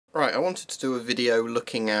Right, I wanted to do a video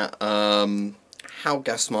looking at how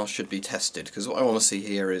gas masks should be tested, because what I want to see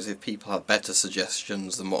here is if people have better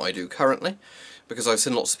suggestions than what I do currently, because I've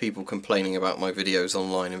seen lots of people complaining about my videos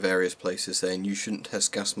online in various places saying you shouldn't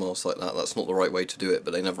test gas masks like that, that's not the right way to do it,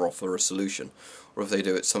 but they never offer a solution, or if they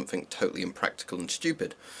do, it's something totally impractical and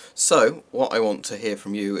stupid. So what I want to hear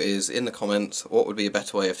from you is in the comments what would be a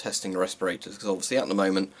better way of testing the respirators, because obviously at the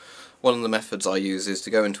moment one of the methods I use is to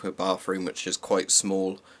go into a bathroom which is quite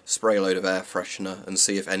small, spray a load of air freshener and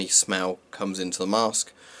see if any smell comes into the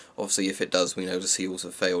mask. Obviously if it does, we know the seals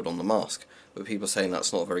have failed on the mask, but people are saying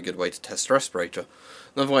that's not a very good way to test a respirator.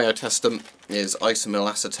 Another way I test them is isomyl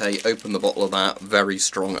acetate, open the bottle of that, very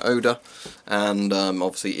strong odour, and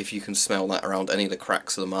obviously if you can smell that around any of the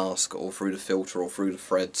cracks of the mask or through the filter or through the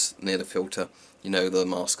threads near the filter, you know the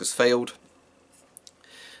mask has failed.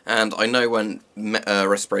 And I know when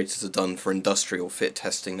respirators are done for industrial fit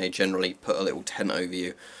testing, they generally put a little tent over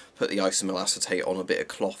you, put the isomyl acetate on a bit of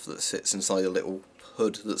cloth that sits inside a little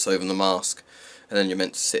hood that's over the mask, and then you're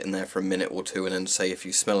meant to sit in there for a minute or two and then say if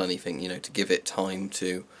you smell anything, you know, to give it time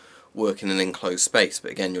to work in an enclosed space. But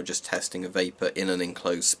again, you're just testing a vapour in an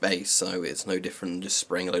enclosed space, so it's no different than just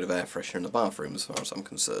spraying a load of air freshener in the bathroom as far as I'm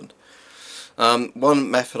concerned.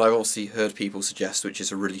 One method I've obviously heard people suggest, which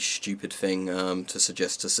is a really stupid thing to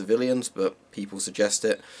suggest to civilians, but people suggest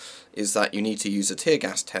it, is that you need to use a tear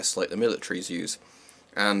gas test like the militaries use.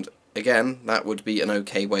 And again, that would be an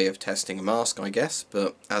okay way of testing a mask, I guess,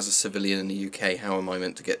 but as a civilian in the UK, how am I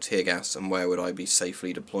meant to get tear gas, and where would I be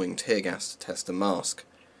safely deploying tear gas to test a mask?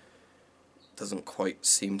 Doesn't quite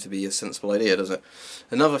seem to be a sensible idea, does it?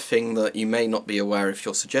 Another thing that you may not be aware if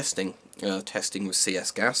you're suggesting testing with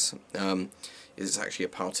CS gas is it's actually a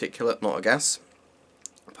particulate, not a gas.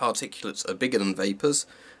 Particulates are bigger than vapours,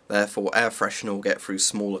 therefore air freshener will get through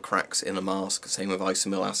smaller cracks in a mask, same with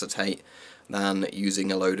isomyl acetate, than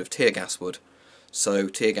using a load of tear gas would. So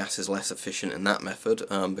tear gas is less efficient in that method,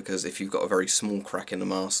 because if you've got a very small crack in the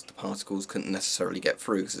mask, the particles couldn't necessarily get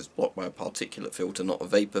through because it's blocked by a particulate filter, not a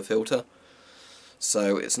vapour filter.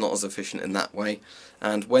 So it's not as efficient in that way.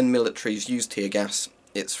 And when militaries use tear gas,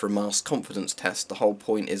 it's for a mask confidence test. The whole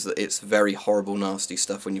point is that it's very horrible, nasty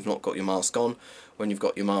stuff when you've not got your mask on. When you've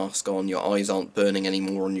got your mask on, your eyes aren't burning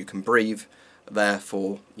anymore and you can breathe.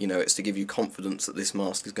 Therefore, you know, it's to give you confidence that this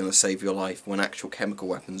mask is going to save your life when actual chemical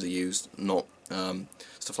weapons are used, not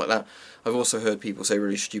stuff like that. I've also heard people say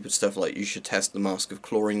really stupid stuff like you should test the mask with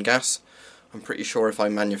chlorine gas. I'm pretty sure if I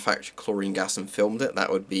manufactured chlorine gas and filmed it,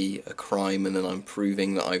 that would be a crime, and then I'm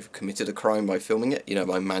proving that I've committed a crime by filming it, you know,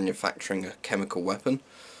 by manufacturing a chemical weapon,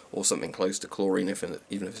 or something close to chlorine, even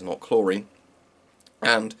if it's not chlorine.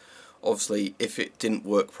 And obviously, if it didn't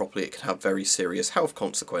work properly, it could have very serious health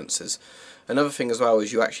consequences. Another thing as well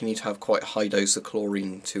is you actually need to have quite a high dose of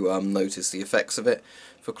chlorine to notice the effects of it.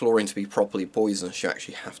 For chlorine to be properly poisonous, you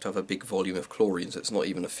actually have to have a big volume of chlorine, so it's not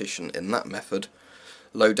even efficient in that method.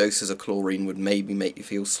 Low doses of chlorine would maybe make you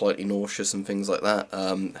feel slightly nauseous and things like that,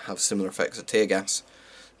 have similar effects of tear gas.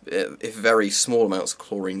 If very small amounts of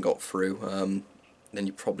chlorine got through, then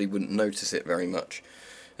you probably wouldn't notice it very much.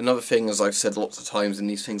 Another thing, as I've said lots of times in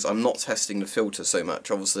these things, I'm not testing the filter so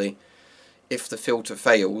much. Obviously, if the filter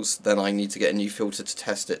fails, then I need to get a new filter to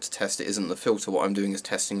test it. To test it isn't the filter, what I'm doing is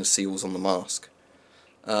testing the seals on the mask,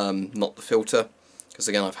 not the filter. Because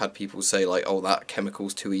again, I've had people say like, oh, that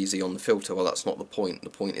chemical's too easy on the filter. Well, that's not the point. The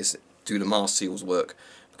point is, do the mask seals work?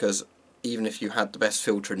 Because even if you had the best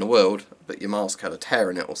filter in the world, but your mask had a tear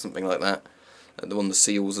in it or something like that, and the one the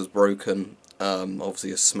seals is broken,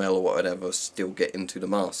 obviously a smell or whatever still get into the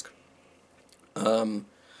mask.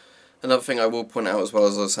 Another thing I will point out as well,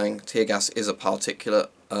 as I was saying, tear gas is a particulate,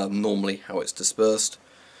 normally how it's dispersed.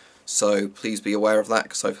 So please be aware of that,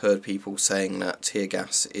 because I've heard people saying that tear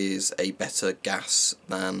gas is a better gas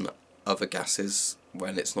than other gases,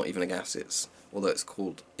 when it's not even a gas. It's, although it's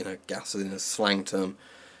called, you know, gas in a slang term,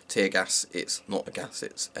 tear gas, it's not a gas,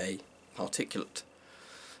 it's a particulate.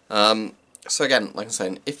 So again, like I'm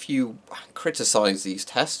saying, if you criticise these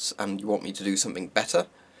tests and you want me to do something better,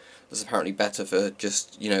 that's apparently better for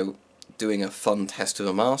just, you know, doing a fun test with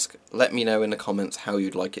a mask, let me know in the comments how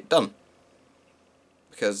you'd like it done.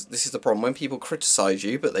 Because this is the problem, when people criticise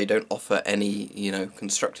you but they don't offer any, you know,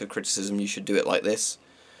 constructive criticism, you should do it like this.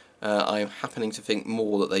 I'm happening to think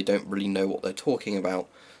more that they don't really know what they're talking about,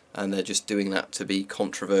 and they're just doing that to be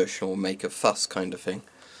controversial, make a fuss kind of thing.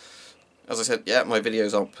 As I said, yeah, my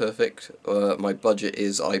videos aren't perfect. My budget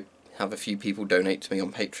is, I have a few people donate to me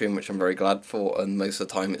on Patreon, which I'm very glad for, and most of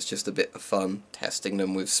the time it's just a bit of fun testing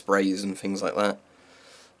them with sprays and things like that.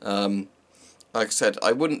 Like I said,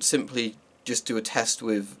 I wouldn't simply just do a test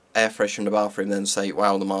with air freshener in the bathroom and then say,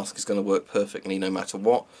 wow, the mask is going to work perfectly no matter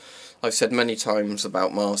what. I've said many times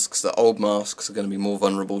about masks that old masks are going to be more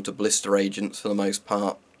vulnerable to blister agents for the most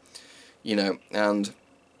part, you know, and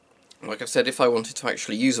like I've said, if I wanted to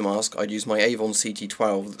actually use a mask, I'd use my Avon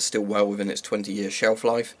CT12 that's still well within its 20-year shelf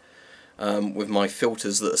life, with my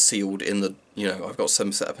filters that are sealed in the, you know, I've got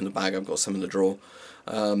some set up in the bag, I've got some in the drawer,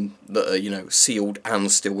 that are, you know, sealed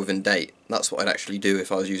and still within date. That's what I'd actually do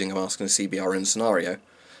if I was using a mask in a CBRN scenario.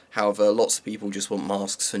 However, lots of people just want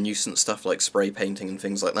masks for nuisance stuff like spray painting and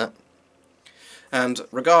things like that. And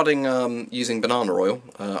regarding using banana oil,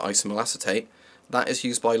 isomyl acetate, that is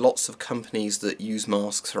used by lots of companies that use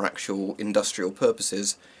masks for actual industrial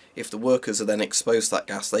purposes. If the workers are then exposed to that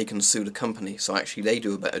gas, they can sue the company, so actually they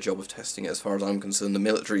do a better job of testing it as far as I'm concerned. The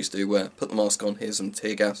militaries do, where put the mask on, here's some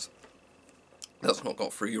tear gas. That's not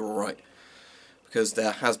got through, you're alright. Because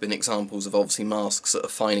there has been examples of obviously masks that are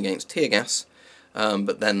fine against tear gas,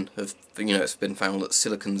 but then have, you know, it's been found that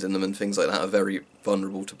silicons in them and things like that are very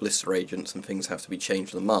vulnerable to blister agents, and things have to be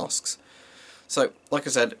changed in the masks. So, like I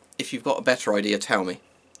said, if you've got a better idea, tell me.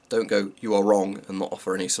 Don't go, you are wrong, and not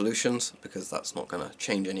offer any solutions, because that's not going to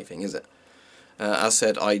change anything, is it? As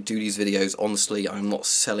said, I do these videos honestly. I'm not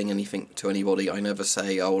selling anything to anybody. I never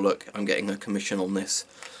say, oh look, I'm getting a commission on this,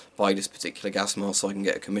 buy this particular gas mask so I can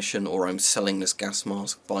get a commission, or I'm selling this gas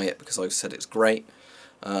mask, buy it because I've said it's great.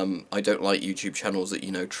 I don't like YouTube channels that,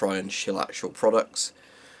 you know, try and shill actual products.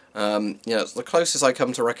 You know, the closest I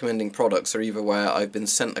come to recommending products are either where I've been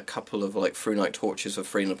sent a couple of like Through Night torches for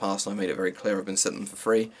free in the past, and I made it very clear I've been sent them for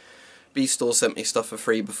free. B-Store sent me stuff for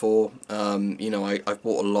free before. You know, I've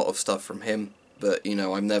bought a lot of stuff from him, but, you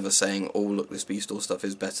know, I'm never saying, oh look, this B-Store stuff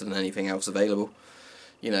is better than anything else available.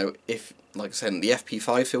 You know, if, like I said, the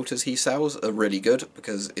FP5 filters he sells are really good,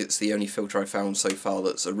 because it's the only filter I've found so far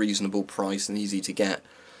that's a reasonable price and easy to get,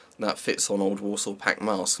 that fits on old Warsaw Pack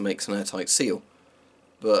masks and makes an airtight seal.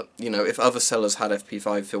 But, you know, if other sellers had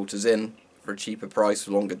FP5 filters in for a cheaper price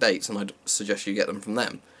for longer dates, then I'd suggest you get them from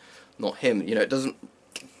them, not him. You know, it doesn't...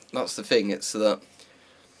 That's the thing, it's that,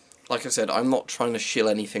 like I said, I'm not trying to shill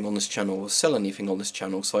anything on this channel or sell anything on this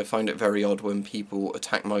channel, so I find it very odd when people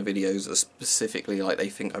attack my videos as specifically like they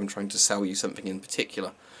think I'm trying to sell you something in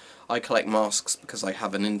particular. I collect masks because I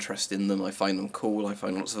have an interest in them, I find them cool, I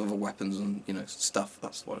find lots of other weapons and, you know, stuff,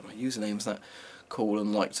 that's one of my usernames, that cool,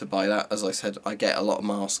 and like to buy that. As I said, I get a lot of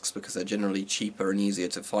masks because they're generally cheaper and easier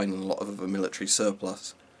to find than a lot of other military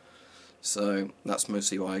surplus. So that's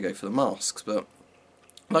mostly why I go for the masks. But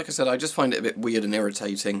like I said, I just find it a bit weird and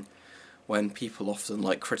irritating when people often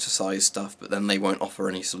like criticise stuff but then they won't offer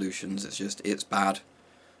any solutions. It's just, it's bad.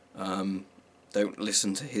 Don't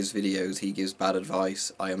listen to his videos, he gives bad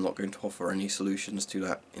advice. I am not going to offer any solutions to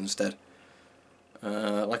that instead.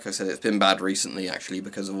 Like I said, it's been bad recently actually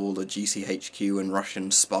because of all the GCHQ and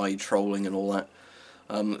Russian spy trolling and all that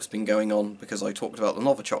that's been going on, because I talked about the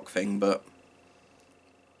Novichok thing, but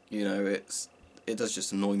you know, it does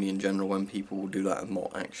just annoy me in general when people will do that and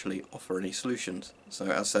not actually offer any solutions. So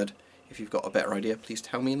as said, if you've got a better idea, please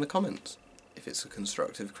tell me in the comments. If it's a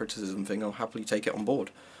constructive criticism thing, I'll happily take it on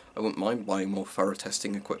board. I wouldn't mind buying more thorough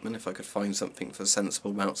testing equipment if I could find something for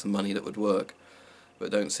sensible amounts of money that would work.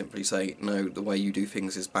 But don't simply say, no, the way you do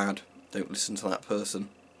things is bad, don't listen to that person,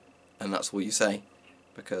 and that's all you say,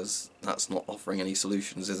 because that's not offering any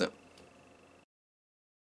solutions, is it?